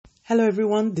Hello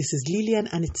everyone, this is Lillian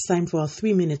and it's time for our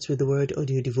 3 minutes with the word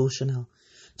audio devotional.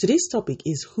 Today's topic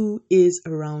is who is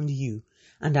around you,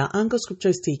 and our anchor scripture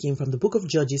is taken from the book of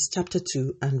Judges chapter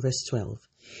 2 and verse 12.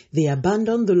 They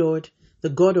abandoned the Lord,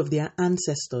 the God of their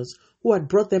ancestors, who had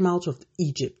brought them out of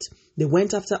Egypt. They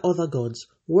went after other gods,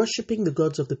 worshipping the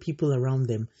gods of the people around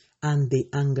them, and they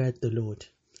angered the Lord.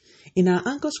 In our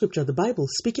anchor scripture, the Bible,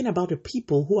 speaking about a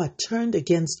people who are turned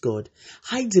against God,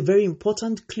 hides a very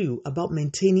important clue about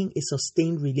maintaining a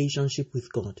sustained relationship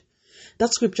with God.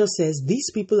 That scripture says these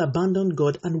people abandoned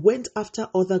God and went after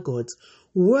other gods,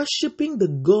 worshipping the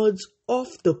gods of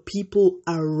the people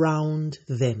around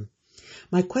them.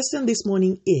 My question this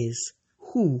morning is,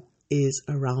 who is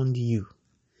around you?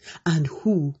 And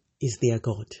who is their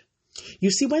God?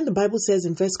 You see, when the Bible says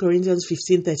in 1 Corinthians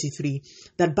 15:33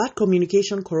 that bad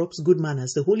communication corrupts good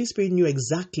manners, the Holy Spirit knew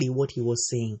exactly what he was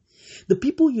saying. The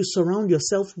people you surround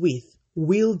yourself with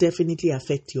will definitely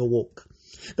affect your walk.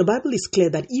 The Bible is clear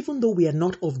that even though we are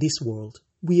not of this world,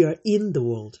 we are in the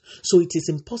world. So it is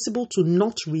impossible to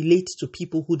not relate to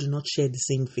people who do not share the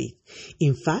same faith.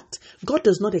 In fact, God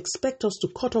does not expect us to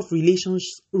cut off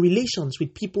relations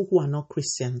with people who are not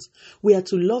Christians. We are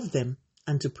to love them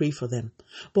and to pray for them.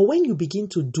 But when you begin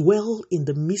to dwell in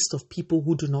the midst of people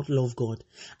who do not love God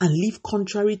and live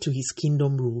contrary to his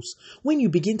kingdom rules, when you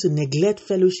begin to neglect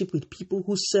fellowship with people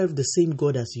who serve the same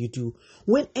God as you do,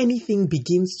 when anything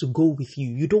begins to go with you,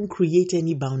 you don't create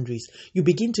any boundaries, you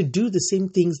begin to do the same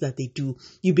things that they do,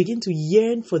 you begin to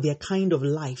yearn for their kind of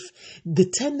life, the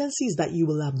tendency is that you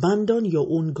will abandon your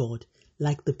own God,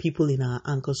 like the people in our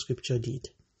anchor scripture did.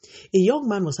 A young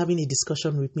man was having a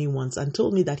discussion with me once and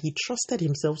told me that he trusted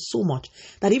himself so much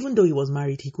that even though he was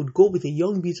married, he could go with a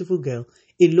young, beautiful girl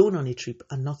alone on a trip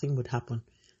and nothing would happen.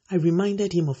 I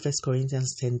reminded him of 1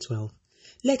 Corinthians 10:12.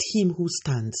 Let him who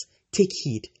stands take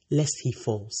heed lest he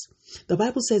falls. The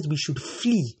Bible says we should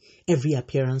flee every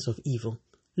appearance of evil.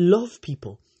 Love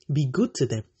people, be good to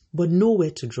them, but know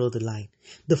where to draw the line.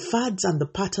 The fads and the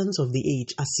patterns of the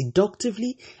age are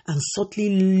seductively and subtly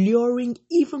luring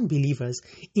even believers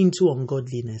into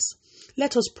ungodliness.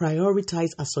 Let us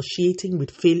prioritize associating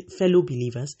with fellow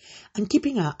believers and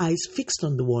keeping our eyes fixed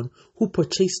on the one who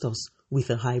purchased us with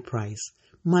a high price.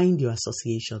 Mind your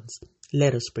associations.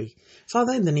 Let us pray.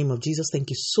 Father, in the name of Jesus, thank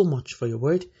you so much for your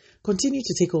word. Continue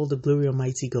to take all the glory,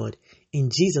 Almighty God. In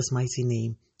Jesus' mighty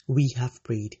name, we have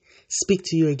prayed. Speak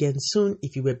to you again soon.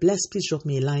 If you were blessed, please drop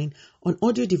me a line on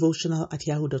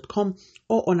audiodevotional@yahoo.com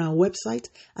or on our website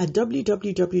at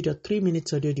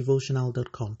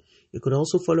www.3minutesaudiodevotional.com. You could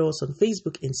also follow us on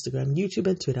Facebook, Instagram, YouTube,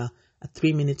 and Twitter at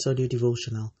 3 Minutes Audio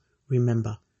Devotional.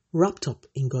 Remember, wrapped up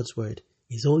in God's Word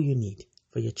is all you need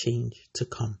for your change to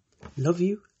come. Love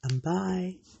you and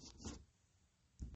bye.